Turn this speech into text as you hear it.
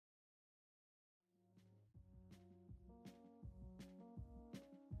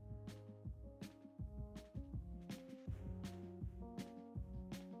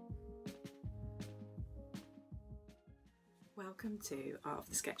Welcome to Art of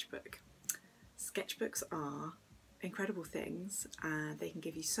the Sketchbook. Sketchbooks are incredible things and they can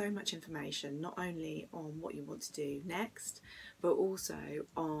give you so much information, not only on what you want to do next, but also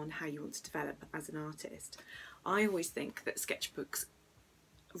on how you want to develop as an artist. I always think that sketchbooks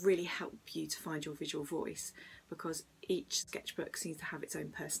really help you to find your visual voice, because each sketchbook seems to have its own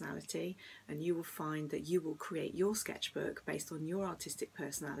personality, and you will find that you will create your sketchbook based on your artistic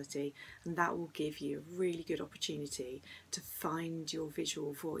personality, and that will give you a really good opportunity to find your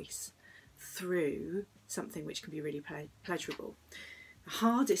visual voice through something which can be really pleasurable. The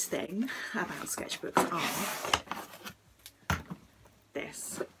hardest thing about sketchbooks are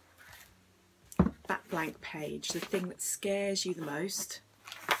that blank page, the thing that scares you the most,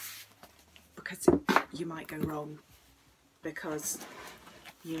 because you might go wrong, because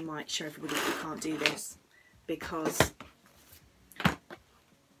you might show everybody that you can't do this, because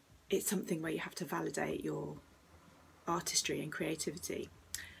it's something where you have to validate your artistry and creativity.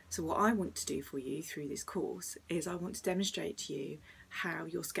 So what I want to do for you through this course is I want to demonstrate to you how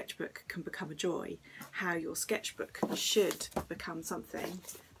your sketchbook can become a joy, how your sketchbook should become something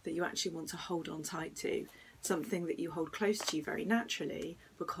that you actually want to hold on tight to, something that you hold close to you very naturally,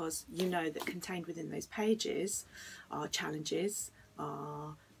 because you know that contained within those pages are challenges,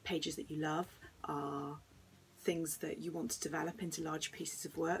 are pages that you love, are things that you want to develop into large pieces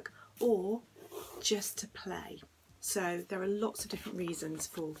of work, or just to play. So there are lots of different reasons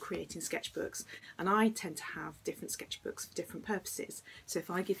for creating sketchbooks, and I tend to have different sketchbooks for different purposes. So if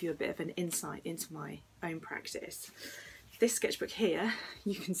I give you a bit of an insight into my own practice, this sketchbook here,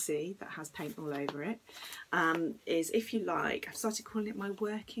 you can see that has paint all over it, is, if you like, I've started calling it my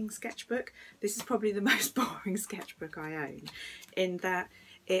working sketchbook. This is probably the most boring sketchbook I own, in that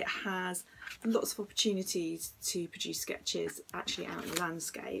it has lots of opportunities to produce sketches actually out in the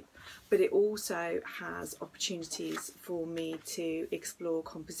landscape, but it also has opportunities for me to explore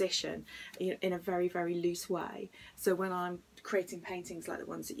composition in a very, very loose way. So when I'm creating paintings like the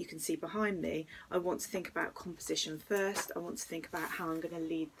ones that you can see behind me, I want to think about composition first. I want to think about how I'm going to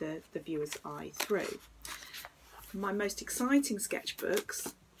lead the viewer's eye through. My most exciting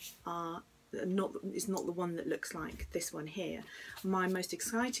sketchbooks is not the one that looks like this one here. My most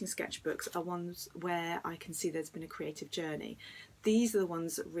exciting sketchbooks are ones where I can see there's been a creative journey. These are the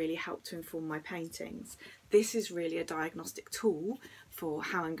ones that really help to inform my paintings. This is really a diagnostic tool for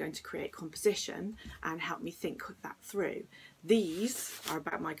how I'm going to create composition and help me think that through. These are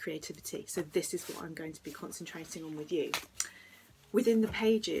about my creativity, so this is what I'm going to be concentrating on with you. Within the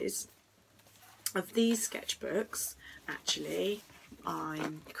pages of these sketchbooks, actually,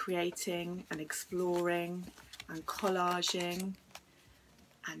 I'm creating and exploring and collaging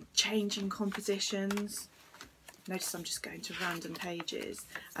and changing compositions. Notice I'm just going to random pages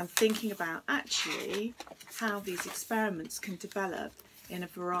and thinking about actually how these experiments can develop in a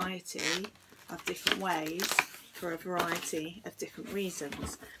variety of different ways for a variety of different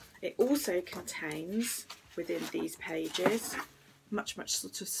reasons. It also contains within these pages much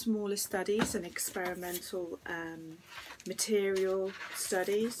sort of smaller studies and experimental material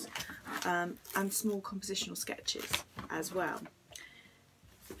studies, and small compositional sketches as well.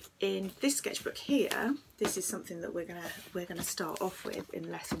 In this sketchbook here, this is something that we're gonna start off with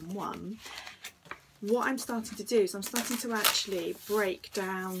in lesson 1. What I'm starting to do is I'm starting to actually break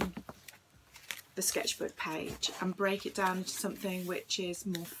down the sketchbook page and break it down into something which is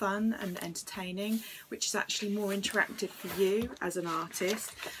more fun and entertaining, which is actually more interactive for you as an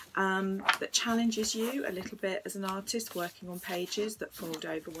artist, that challenges you a little bit as an artist, working on pages that fold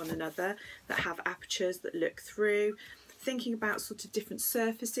over one another, that have apertures that look through, thinking about sort of different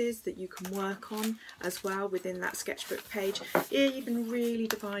surfaces that you can work on as well within that sketchbook page, even really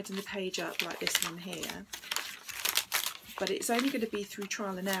dividing the page up like this one here. But it's only going to be through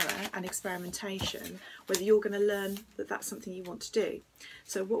trial and error and experimentation whether you're going to learn that that's something you want to do.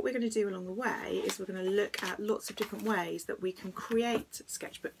 So what we're going to do along the way is we're going to look at lots of different ways that we can create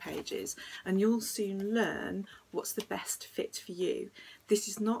sketchbook pages, and you'll soon learn what's the best fit for you. This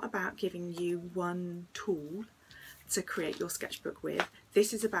is not about giving you one tool to create your sketchbook with.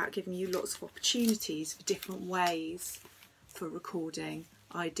 This is about giving you lots of opportunities for different ways for recording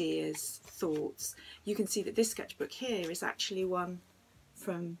ideas, thoughts. You can see that this sketchbook here is actually one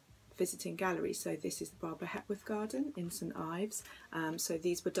from visiting gallery. So this is the Barbara Hepworth Garden in St Ives. So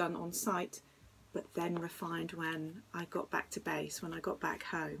these were done on site, but then refined when I got back to base, when I got back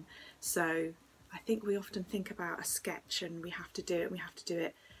home. So I think we often think about a sketch and we have to do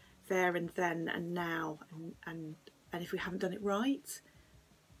it there and then and now, and if we haven't done it right,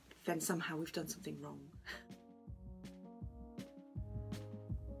 then somehow we've done something wrong.